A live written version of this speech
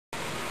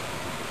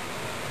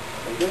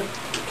Very good.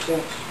 Makes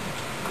sense.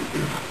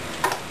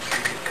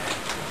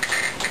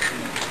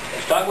 I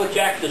was talking with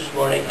Jack this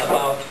morning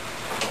about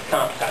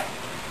comp time.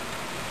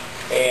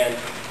 And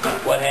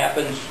what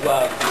happens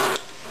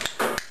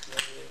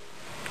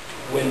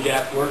when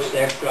Jack works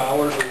the extra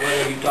hours, or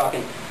whatever you're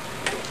talking.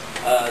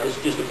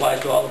 This just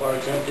applies to all of our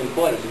exempt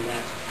employees, and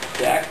that's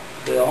Jack,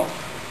 Bill,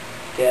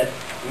 Ted,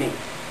 me.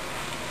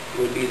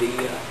 Would be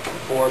the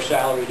 4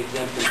 salaried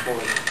exempt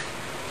employees.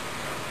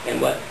 And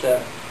what,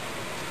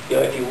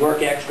 if you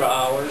work extra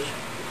hours,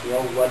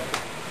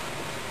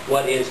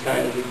 what is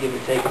kind of the give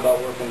and take about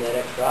working that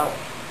extra hour?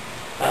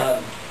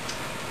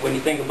 When you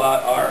think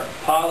about our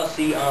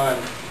policy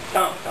on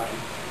comp time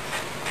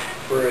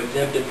for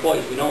exempt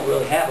employees, we don't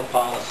really have a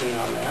policy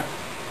on that.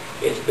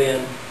 It's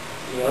been,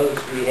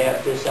 we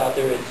have this out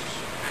there, it's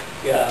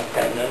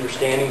kind of an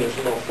understanding, there's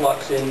a little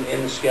flux in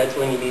the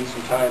scheduling, you need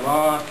some time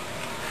off.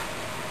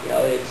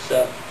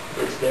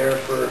 It's there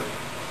for,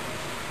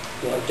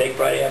 take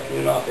Friday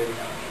afternoon off every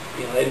now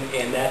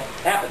and that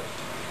happens.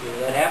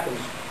 That happens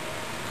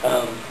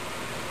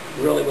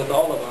really with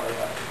all of our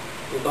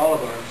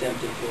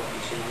exempt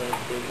employees.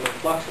 There's a little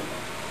flux in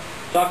there.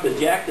 Talked to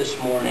Jack this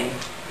morning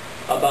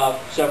about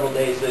several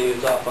days that he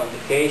was off on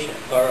vacation,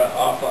 or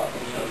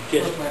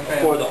just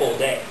for the whole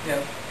day.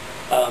 Yep.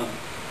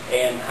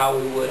 And how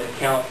we would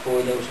account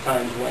for those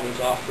times when he's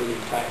off for the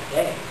entire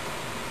day.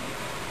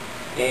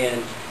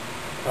 And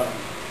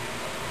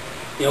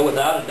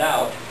without a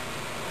doubt,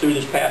 through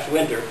this past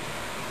winter,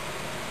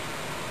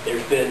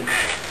 there's been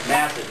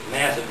massive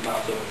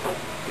amounts of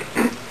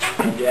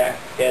overtime. Jack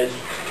has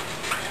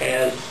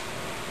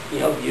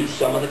used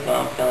some of the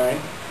comp time,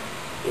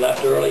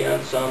 left early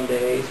on some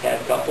days,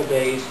 had a couple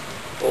days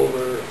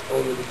over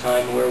the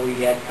time where we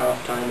had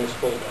comp time as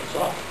full days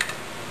off.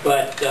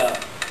 But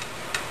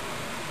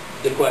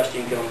the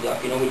question comes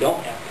up, we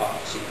don't have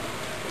policy on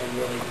it, and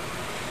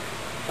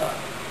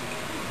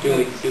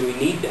really, do we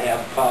need to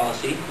have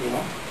policy?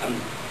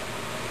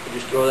 I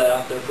just throw that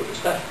out there for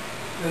discussion.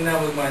 And that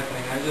was my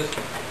thing. I just,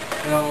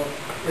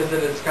 is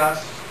it at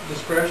Scott's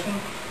discretion?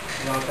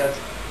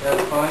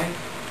 That's fine.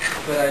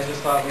 But I just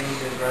thought we need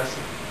to address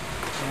it,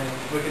 and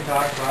we can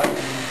talk about it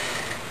and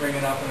bring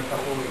it up in a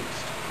couple of weeks.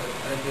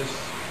 I just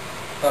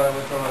thought I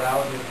would throw it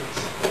out. If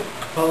it's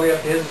totally up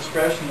to his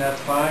discretion, that's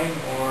fine.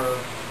 Or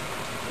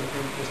if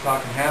we're just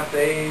talking half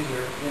days,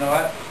 or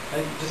I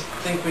just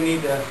think we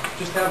need to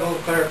just have a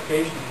little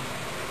clarification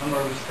on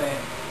where we stand.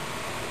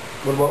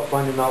 What about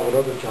finding out what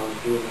other towns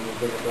do, and then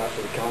we'll bring it back to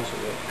the council?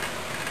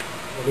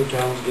 What other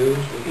towns do,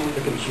 we can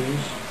pick and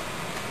choose.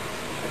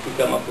 I can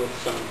come up with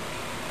some.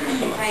 In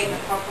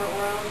the corporate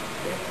world,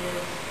 this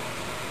is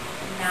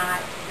not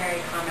very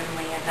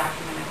commonly a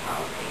documented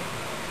policy,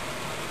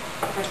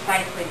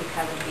 precisely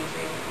because of these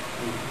reasons.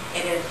 Mm-hmm.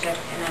 It is just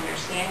an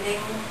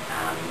understanding.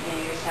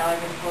 Your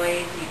salaried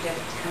employees, you just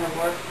kind of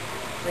work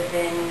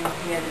within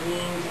the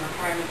means and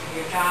requirements of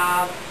your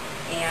job,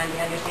 and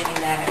the understanding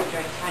that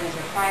extra time is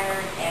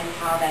required and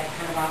how that's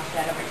kind of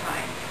offset over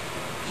time.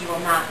 You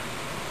will not,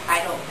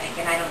 I don't think,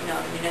 and I don't know,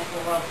 the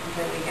municipal world is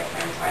completely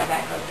different as far as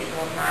that goes, but you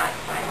will not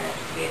find this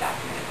to be a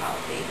documented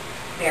policy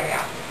very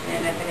often.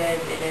 And if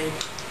it is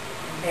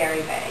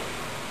very vague.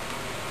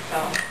 So,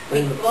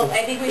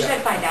 I think we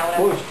should find out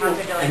what other towns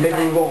are doing. And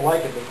maybe we won't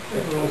like it, but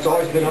it's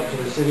always been up to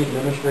the city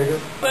administrator.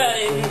 Well,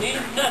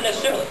 not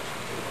necessarily,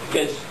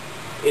 because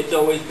it's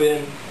always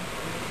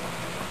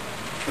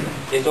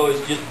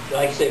just,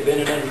 like I say,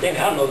 been an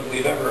understanding. I don't know that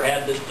we've ever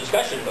had this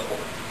discussion before.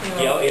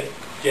 If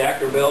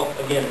Jack or Bill,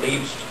 again,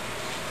 leaves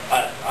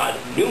at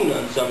noon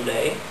on some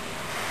day,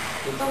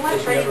 but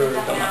let's bring this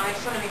up now. I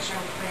just want to make sure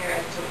I'm clear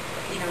as to,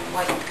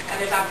 what,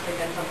 there's obviously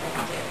been something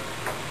to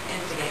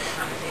instigate the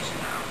conversation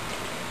now.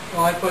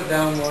 Well, I put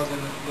down more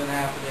than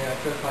half a day. I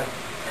took like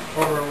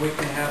over a week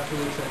and a half, 2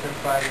 weeks, I took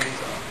 5 days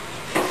off.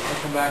 I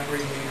come back,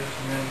 read meters,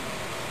 and then,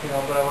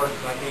 but I worked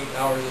like 8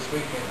 hours this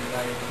weekend and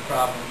I had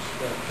problems.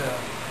 But,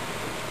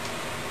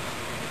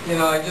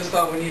 I just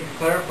thought we need to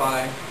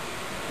clarify,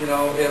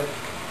 if...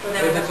 So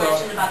there was a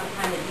question about the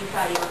time that you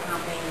thought you were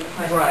comping, and the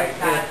question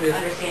about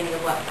understanding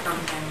of what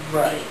comp time would be.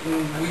 Right.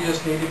 We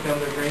just need to come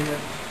to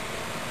agreement.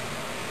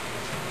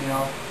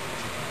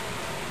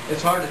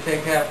 It's hard to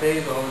take half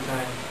days all the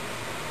time.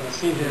 Well, it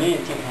seems to me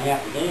that taking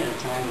half a day at a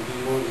time would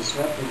be more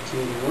disruptive to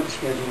the work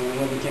schedule than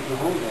what we taking a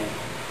whole day.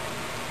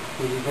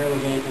 When you barely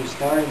get anything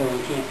started, or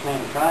you can't plan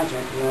a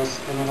project unless,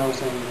 and then all of a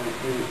sudden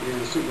your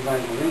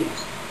supervisor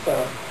leaves. So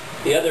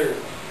the other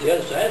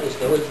side of this,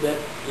 though, is that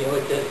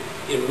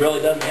it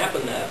really doesn't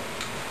happen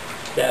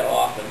that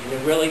often, and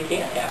it really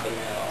can't happen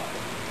that often.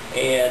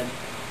 And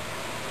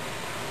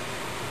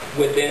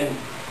within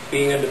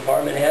being a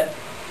department head,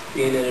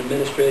 being an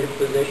administrative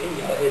position,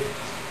 it's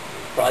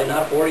probably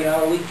not a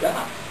 40-hour-a-week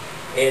job,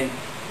 and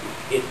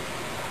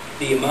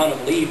the amount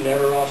of leave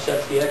never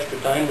offsets the extra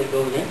time that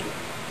goes into it.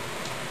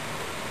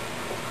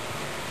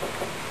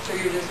 So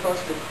you're just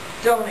supposed to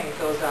donate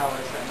those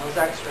hours and those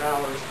extra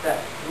hours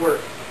that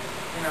work,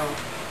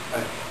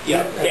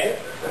 Yeah.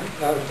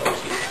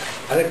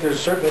 I think there's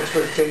certain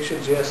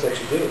expectations, yes, that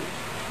you do.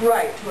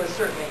 Right, to a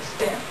certain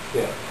extent.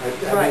 Yeah.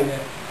 Right.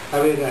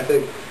 I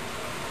think,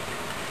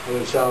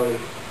 Sally,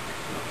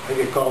 I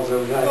get calls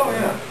every night. Oh,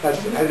 yeah.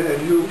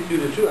 And you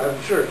do too,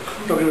 I'm sure,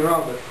 don't get me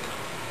wrong, but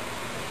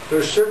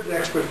there's certain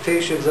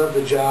expectations of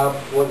the job,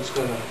 what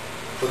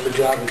the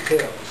job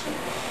entails.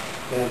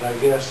 And I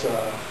guess,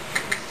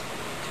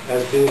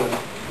 as being a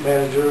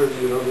manager,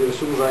 being a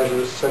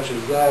supervisor such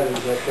as that,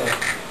 is that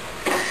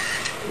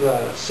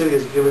the city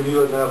has given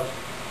you enough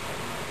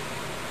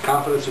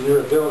confidence in your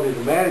ability to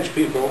manage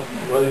people,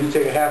 whether you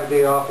take a half a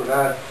day off or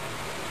not.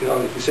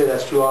 If you say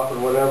that's too often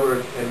or whatever,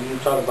 and you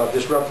talk about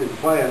disrupting the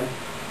plan,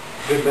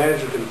 a good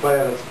manager can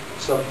plan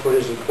something for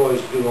his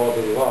employees to do all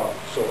day long.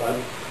 So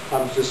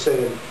I'm just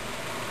saying,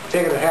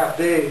 taking a half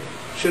day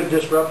shouldn't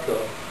disrupt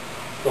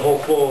the whole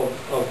flow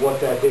of what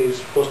that day is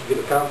supposed to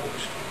get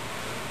accomplished.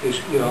 If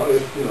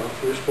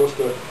you're supposed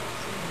to,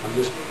 I'm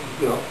just,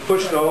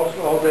 push those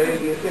all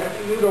day,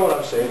 you know what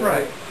I'm saying.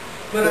 Right.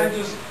 But I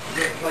just,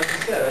 like you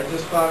said, I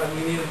just thought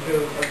we needed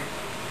to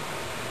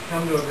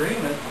come to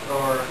agreement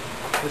or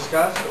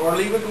discuss it or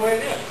leave it the way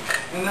it is,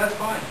 and that's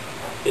fine.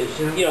 This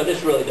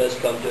really does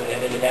come to a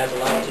head, and it has a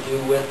lot to do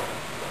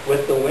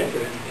with the winter,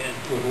 and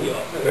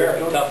very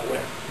tough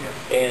winter.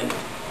 Yeah. And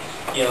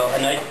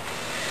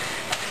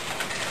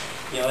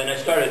and I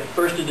started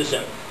 1st of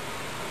December.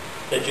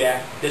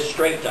 This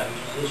straight time,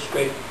 this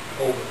straight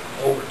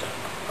overtime,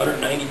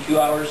 192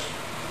 hours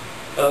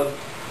of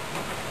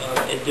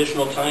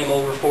additional time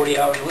over 40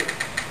 hours a week.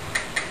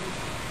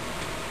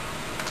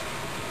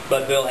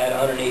 But Bill had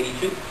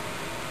 182.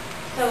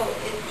 So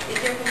is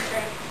your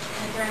concern,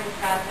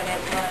 Scott, that it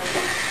was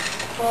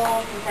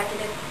full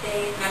consecutive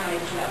days? I don't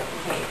even know if that was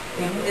the case.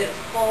 It's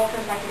full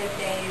consecutive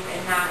days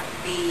and not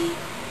the,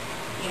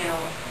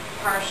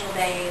 partial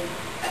days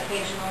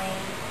occasionally?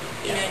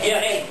 And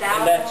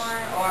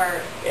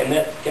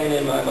that's kind of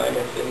in my mind,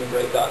 that's been the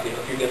break off. If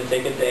you're going to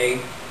take a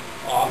day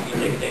off, you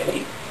take a day of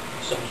leave,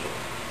 some sort.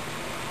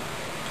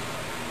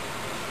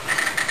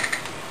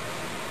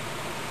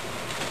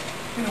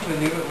 If we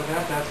leave it with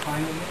that, that's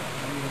fine with me.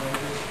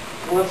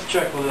 Let's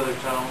check with other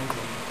towns.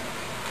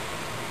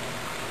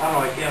 I don't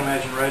know, I can't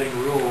imagine writing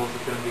rules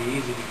is going to be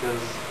easy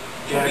because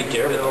Jack and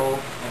Bill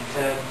and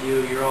Ted,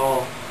 you're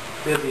all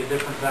busy at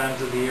different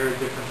times of the year, at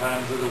different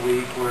times of the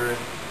week, where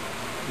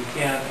you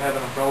can't have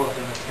an umbrella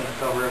thing that's going to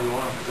cover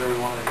everyone because every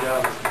one of their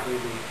jobs is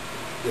completely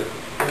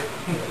different.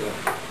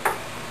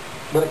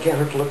 But it can't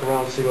hurt to look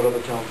around and see what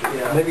other towns do.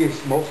 Yeah. Maybe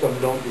most of them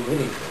don't do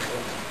anything.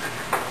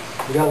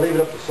 We gotta leave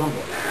it up to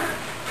somebody.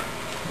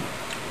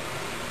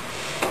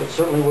 It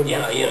certainly wouldn't.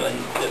 Yeah, and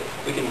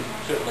we can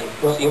certainly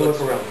see we'll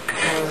what's look around.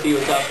 See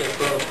what's out there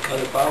for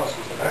other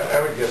policies. I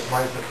would guess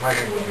my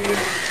thing would be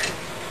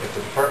if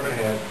the department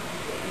head,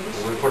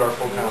 we put our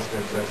full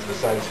confidence in,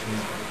 decides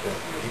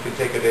he could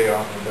take a day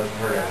off and it doesn't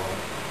hurt anyone,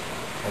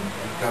 and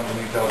he comes and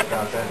he tells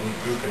Scott that, and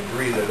you can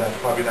agree that that's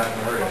probably not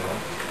going to hurt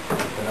anyone,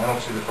 then I don't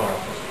see the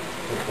problem.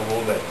 It's the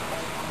whole day.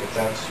 If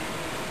that's,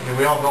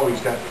 we all know he's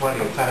got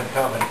plenty of time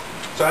coming,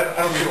 so I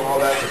don't see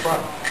all that's a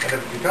problem. And if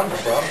it becomes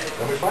a problem,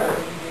 then we fire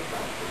him.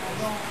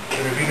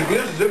 And if he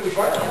abuses it, we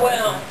fire him.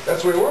 Well,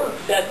 that's the way it works.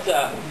 That's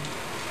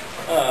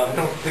I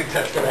don't think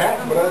that's going to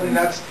happen, but I mean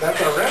that's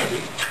our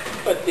remedy.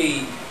 But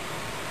the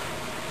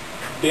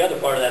other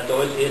part of that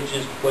though is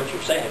just what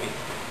you're saying. I mean,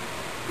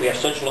 we have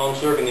such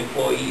long-serving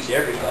employees.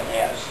 Everyone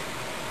has,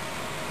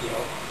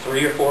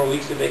 3 or 4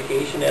 weeks of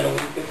vacation and a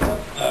week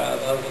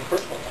of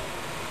personal time.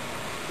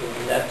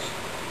 And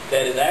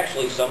that is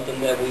actually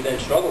something that we then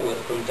struggle with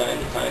from time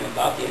to time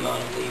about the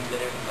amount of leave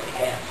that everybody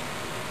has.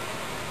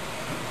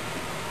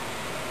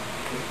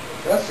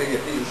 That's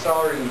if he's a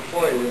salaried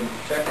employee, then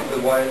technically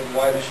why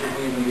should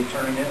we even be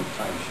turning in a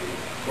timesheet?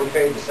 We're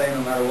paid the same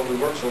no matter what we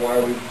work, so why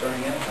are we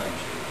turning in a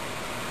timesheet?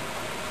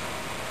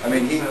 I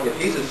mean, if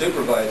he's a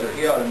supervisor,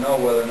 he ought to know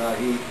whether or not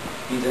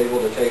he's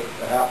able to take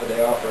a half a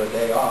day off or a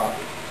day off.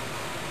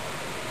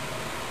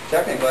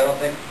 Technically, I don't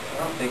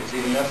think it's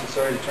even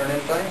necessary to turn in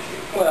a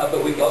timesheet. Well,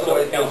 but we can still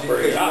account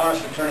for your hours. If you want us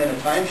hours. to turn in a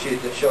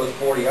timesheet that shows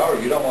 40 hours,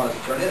 you don't want us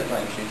to turn in a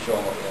timesheet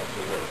showing what we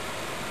actually work.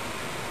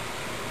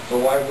 So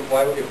why,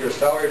 if you're a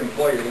salaried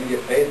employee, you're going to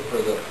get paid for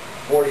the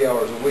 40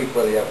 hours a week,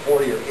 whether you have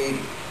 40 or 80.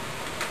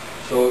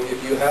 So if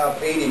you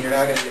have 80 and you're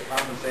not going to get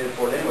compensated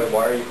for it anyway,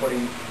 why are you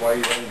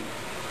writing?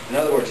 In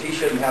other words, he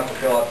shouldn't have to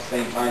fill out the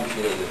same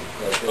timesheet as his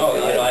Oh,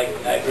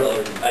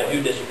 I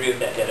do disagree with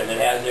that, Ted, and it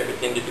has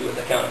everything to do with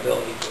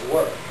accountability for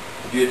work.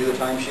 Do you do the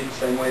timesheet the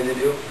same way they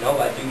do? No,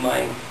 I do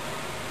mine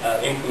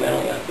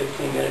incrementally on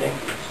 15-minute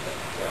increments.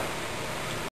 Yeah.